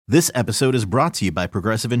This episode is brought to you by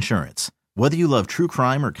Progressive Insurance. Whether you love true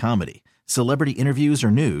crime or comedy, celebrity interviews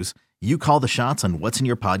or news, you call the shots on what's in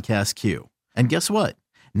your podcast queue. And guess what?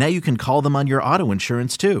 Now you can call them on your auto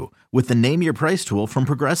insurance too with the Name Your Price tool from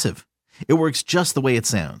Progressive. It works just the way it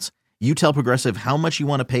sounds. You tell Progressive how much you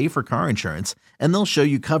want to pay for car insurance, and they'll show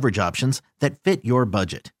you coverage options that fit your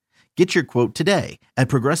budget. Get your quote today at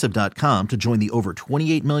Progressive.com to join the over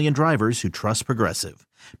 28 million drivers who trust Progressive.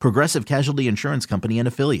 Progressive Casualty Insurance Company and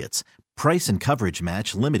Affiliates. Price and coverage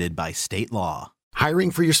match limited by state law. Hiring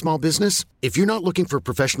for your small business? If you're not looking for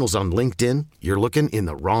professionals on LinkedIn, you're looking in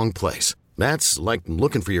the wrong place. That's like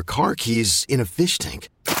looking for your car keys in a fish tank.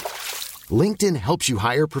 LinkedIn helps you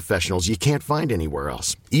hire professionals you can't find anywhere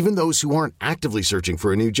else, even those who aren't actively searching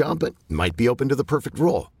for a new job but might be open to the perfect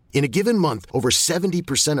role. In a given month, over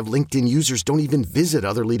 70% of LinkedIn users don't even visit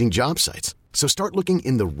other leading job sites. So start looking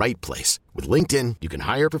in the right place. With LinkedIn, you can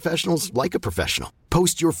hire professionals like a professional.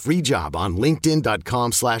 Post your free job on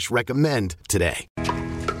linkedin.com/recommend today.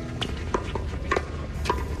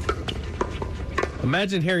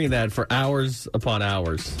 Imagine hearing that for hours upon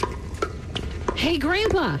hours. Hey,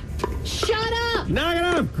 Grandpa, shut up! Knock it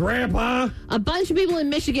off, Grandpa! A bunch of people in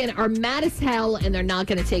Michigan are mad as hell, and they're not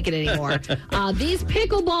going to take it anymore. These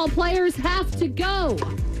pickleball players have to go.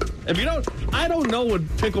 If you don't, I don't know what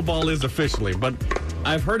pickleball is officially, but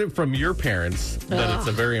I've heard it from your parents that it's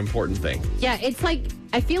a very important thing. Yeah, it's like,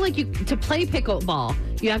 I feel like to play pickleball,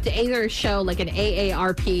 you have to either show like an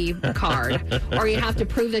AARP card or you have to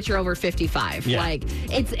prove that you're over 55. Yeah. Like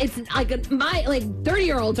it's like my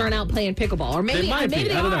 30-year-olds aren't out playing pickleball, or maybe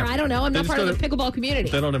they are. I don't know. I'm not part of the pickleball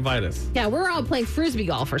community. They don't invite us. Yeah, we're all playing frisbee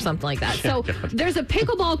golf or something like that. So there's a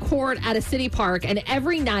pickleball court at a city park, and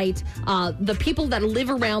every night the people that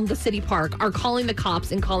live around the city park are calling the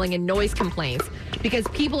cops and calling in noise complaints because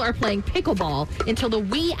people are playing pickleball until the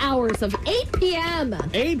wee hours of 8 p.m.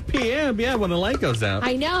 8 p.m., yeah, when the light goes out.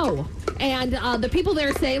 I know. And the people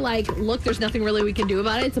there say, look, there's nothing really we can do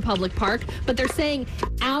about it. It's a public park. But they're saying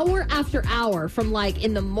hour after hour, from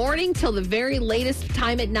in the morning till the very latest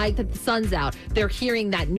time at night that the sun's out, they're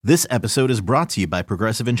hearing that. This episode is brought to you by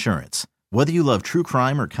Progressive Insurance. Whether you love true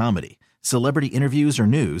crime or comedy, celebrity interviews or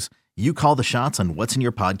news, you call the shots on what's in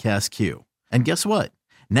your podcast queue. And guess what?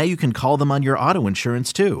 Now you can call them on your auto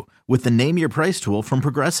insurance too with the Name Your Price tool from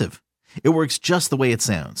Progressive. It works just the way it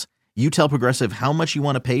sounds. You tell Progressive how much you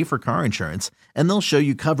want to pay for car insurance, and they'll show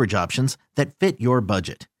you coverage options that fit your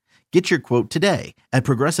budget. Get your quote today at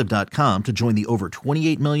Progressive.com to join the over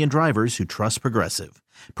 28 million drivers who trust Progressive.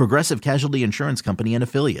 Progressive Casualty Insurance Company and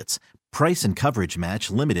Affiliates. Price and coverage match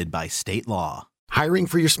limited by state law. Hiring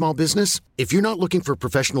for your small business? If you're not looking for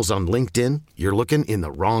professionals on LinkedIn, you're looking in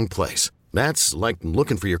the wrong place. That's like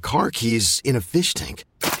looking for your car keys in a fish tank.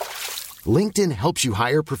 LinkedIn helps you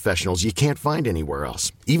hire professionals you can't find anywhere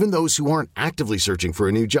else, even those who aren't actively searching for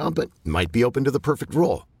a new job but might be open to the perfect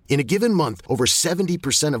role. In a given month, over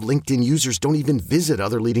 70% of LinkedIn users don't even visit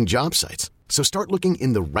other leading job sites. So start looking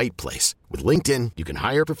in the right place. With LinkedIn, you can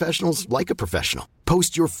hire professionals like a professional.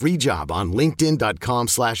 Post your free job on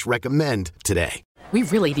linkedin.com/recommend today. We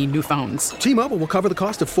really need new phones. T-Mobile will cover the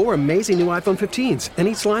cost of 4 amazing new iPhone 15s, and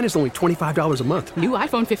each line is only $25 a month. New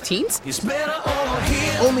iPhone 15s? It's better over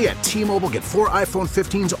here. Only at T-Mobile, get 4 iPhone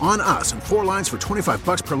 15s on us and 4 lines for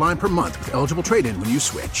 $25 per line per month with eligible trade-in when you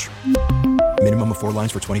switch. Minimum of 4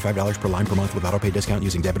 lines for $25 per line per month with autopay discount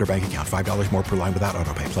using debit or bank account. $5 more per line without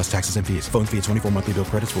autopay, plus taxes and fees. Phone fee at 24 monthly bill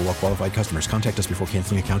credits for well-qualified customers. Contact us before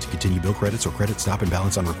canceling account to continue bill credits or credit stop and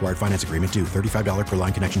balance on required finance agreement due. $35 per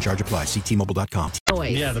line connection charge applies. See T-Mobile.com.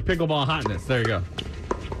 Yeah, the pickleball hotness. There you go.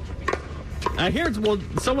 I hear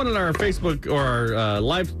someone in our Facebook or our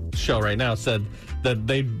live show right now said that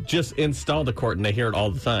they just installed the court and they hear it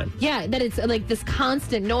all the time. Yeah, that it's like this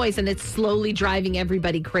constant noise and it's slowly driving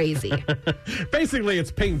everybody crazy. Basically,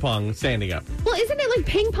 it's ping pong standing up. Well, isn't it like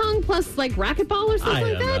ping pong plus like racquetball or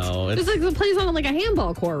something like that? I don't know. It's like it plays on like a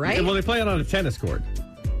handball court, right? Yeah, well, they play it on a tennis court.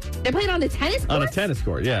 They play it on a tennis court? On a tennis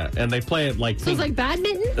court, yeah. And they play it like... So it's like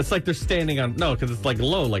badminton? It's like they're standing on... No, because it's like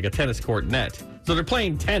low, like a tennis court net. So they're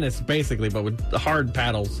playing tennis, basically, but with hard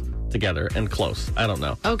paddles together and close. I don't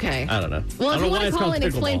know. Okay. I don't know. Well, if you want to call and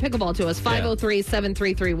explain pickleball to us,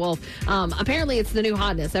 503-733-WOLF. Apparently, it's the new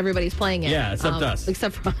hotness. Everybody's playing it. Yeah, except us.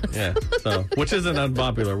 Except for us. Yeah, so, which isn't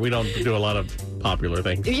unpopular. We don't do a lot of popular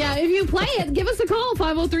things. Yeah, if you play it, give us a call,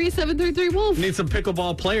 503-733-WOLF. Need some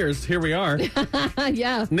pickleball players. Here we are.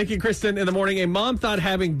 Yeah. Nikki Kristen in the morning. A mom thought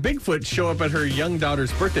having Bigfoot show up at her young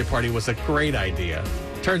daughter's birthday party was a great idea.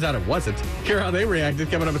 Turns out it wasn't. Hear how they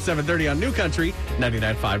reacted coming up at 7:30 on New Country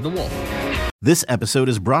 99.5 The Wolf. This episode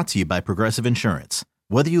is brought to you by Progressive Insurance.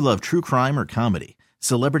 Whether you love true crime or comedy,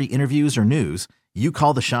 celebrity interviews or news, you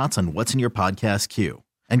call the shots on what's in your podcast queue.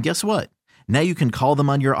 And guess what? Now you can call them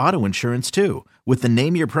on your auto insurance too with the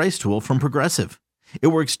Name Your Price tool from Progressive. It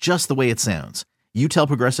works just the way it sounds. You tell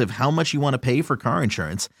Progressive how much you want to pay for car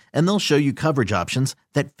insurance, and they'll show you coverage options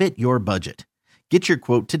that fit your budget. Get your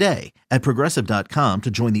quote today at Progressive.com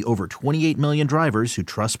to join the over 28 million drivers who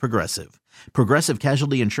trust Progressive. Progressive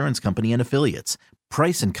Casualty Insurance Company and Affiliates.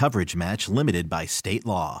 Price and coverage match limited by state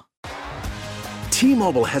law.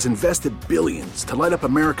 T-Mobile has invested billions to light up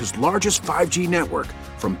America's largest 5G network,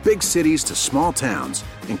 from big cities to small towns,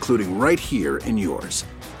 including right here in yours.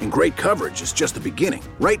 And great coverage is just the beginning.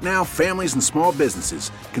 Right now, families and small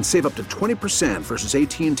businesses can save up to 20% versus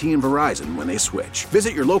AT&T and Verizon when they switch.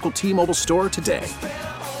 Visit your local T-Mobile store today.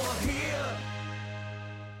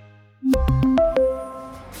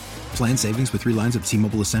 Plan savings with 3 lines of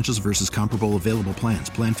T-Mobile Essentials versus comparable available plans.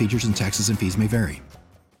 Plan features and taxes and fees may vary.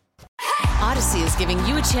 Odyssey is giving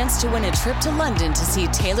you a chance to win a trip to London to see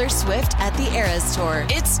Taylor Swift at the Eras Tour.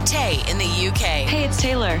 It's Tay in the UK. Hey, it's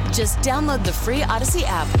Taylor. Just download the free Odyssey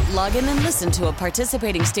app, log in and listen to a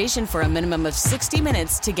participating station for a minimum of 60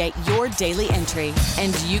 minutes to get your daily entry.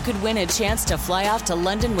 And you could win a chance to fly off to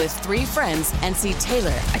London with 3 friends and see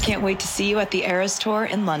Taylor. I can't wait to see you at the Eras Tour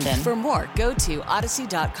in London. For more, go to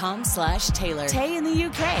odyssey.com/Taylor. Tay in the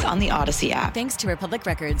UK. It's on the Odyssey app. Thanks to Republic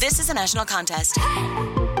Records. This is a national contest.